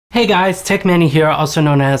Hey guys, Techman here, also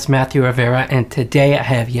known as Matthew Rivera, and today I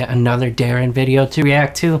have yet another Darren video to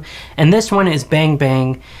react to, and this one is Bang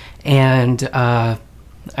Bang, and I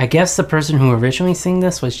guess the person who originally sang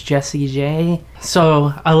this was Jessie J.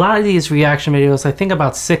 So a lot of these reaction videos, I think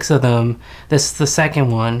about 6 of them, this is the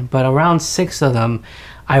second one, but around 6 of them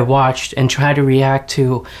I watched and tried to react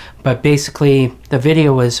to, but basically the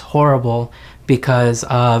video was horrible because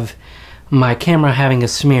of my camera having a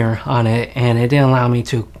smear on it, and it didn't allow me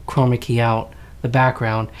to chroma key out the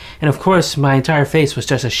background. And of course my entire face was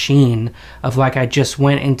just a sheen of like I just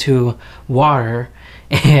went into water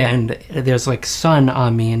and there's like sun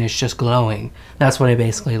on me and it's just glowing. That's what it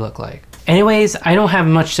basically looked like. Anyways, I don't have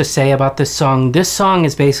much to say about this song. This song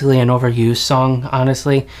is basically an overused song,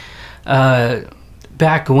 honestly.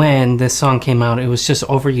 Back when this song came out, it was just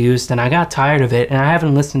overused and I got tired of it, and I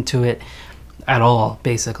haven't listened to it at all,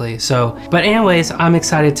 basically. So, but anyways, I'm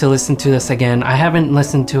excited to listen to this again. I haven't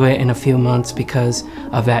listened to it in a few months because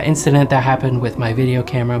of that incident that happened with my video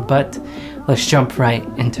camera, but let's jump right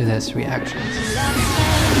into this reaction.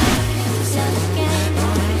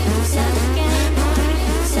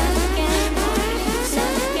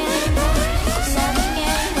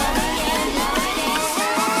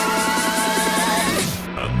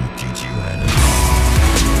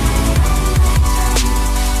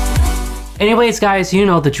 Anyways guys, you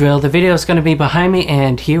know the drill. The video is going to be behind me,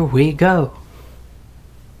 and here we go.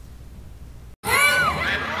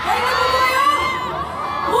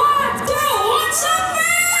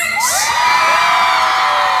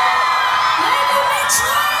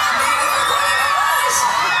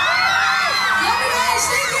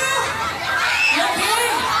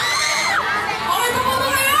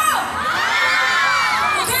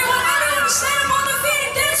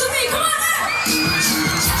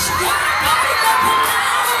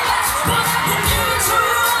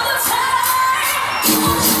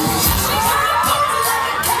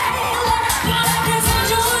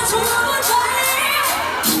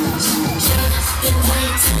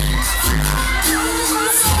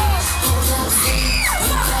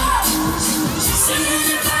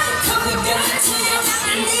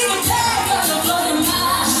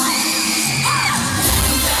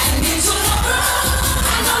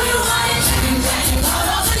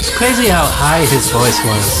 Crazy how high his voice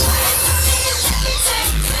was.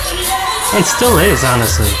 It still is,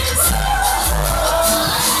 honestly.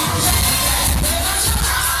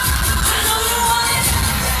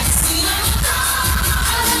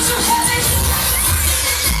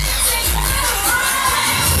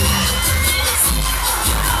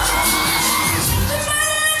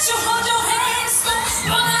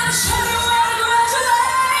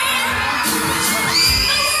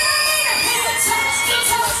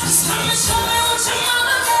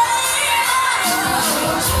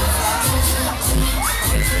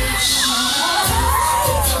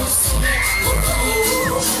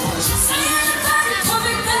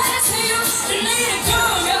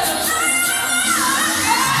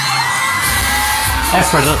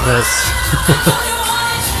 Effortless.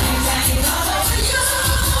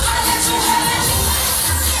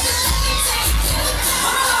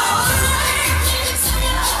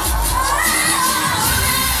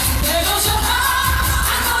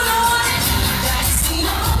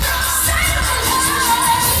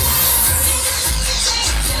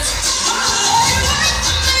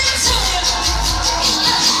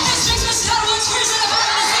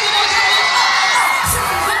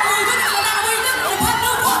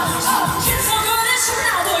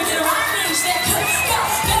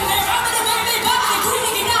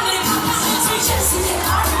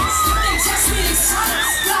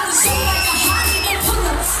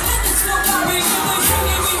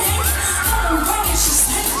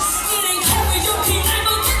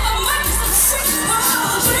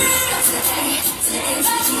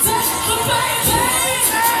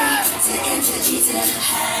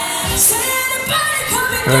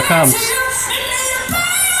 Here it comes.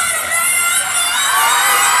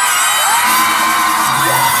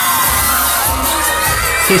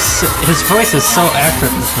 His voice is so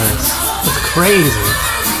effortless. It's crazy.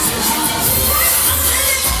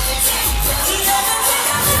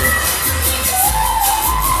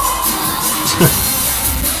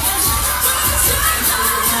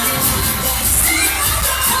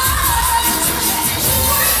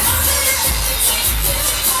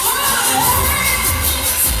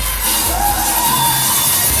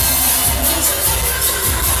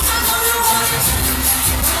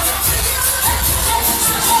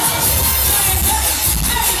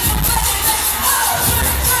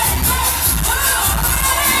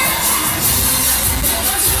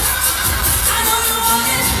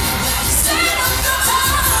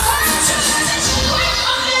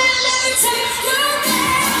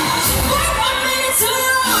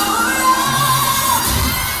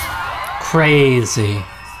 crazy.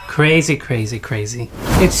 Crazy, crazy, crazy.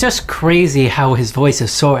 It's just crazy how his voice is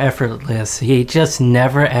so effortless. He just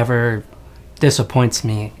never ever disappoints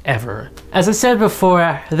me, ever. As I said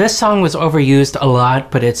before, this song was overused a lot,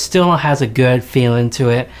 but it still has a good feeling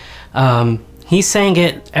to it. He sang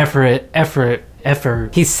it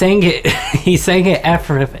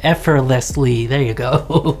effortlessly. There you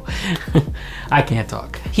go. I can't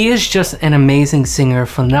talk. He is just an amazing singer,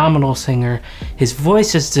 phenomenal singer. His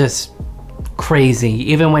voice is just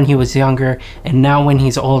crazy. Even when he was younger and now when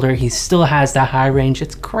he's older, he still has that high range.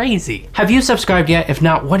 It's crazy. Have you subscribed yet? If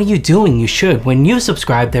not, what are you doing? You should. When you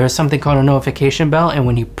subscribe, there is something called a notification bell, and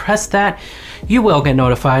when you press that, you will get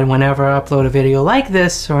notified whenever I upload a video like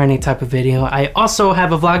this or any type of video. I also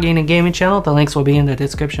have a vlogging and gaming channel. The links will be in the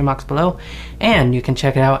description box below, and you can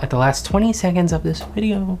check it out at the last 20 seconds of this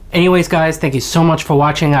video. Anyways, guys, thank you so much for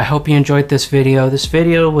watching. I hope you enjoyed this video. This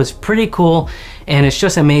video was pretty cool, and it's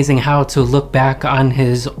just amazing how to look back on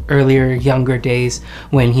his earlier, younger days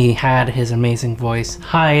when he had his amazing voice,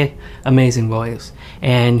 high, amazing voice,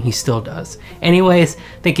 and he still does. Anyways,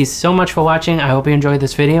 thank you so much for watching. I hope you enjoyed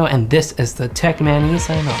this video, and this is the Techman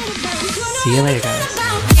signing off. See you later, guys.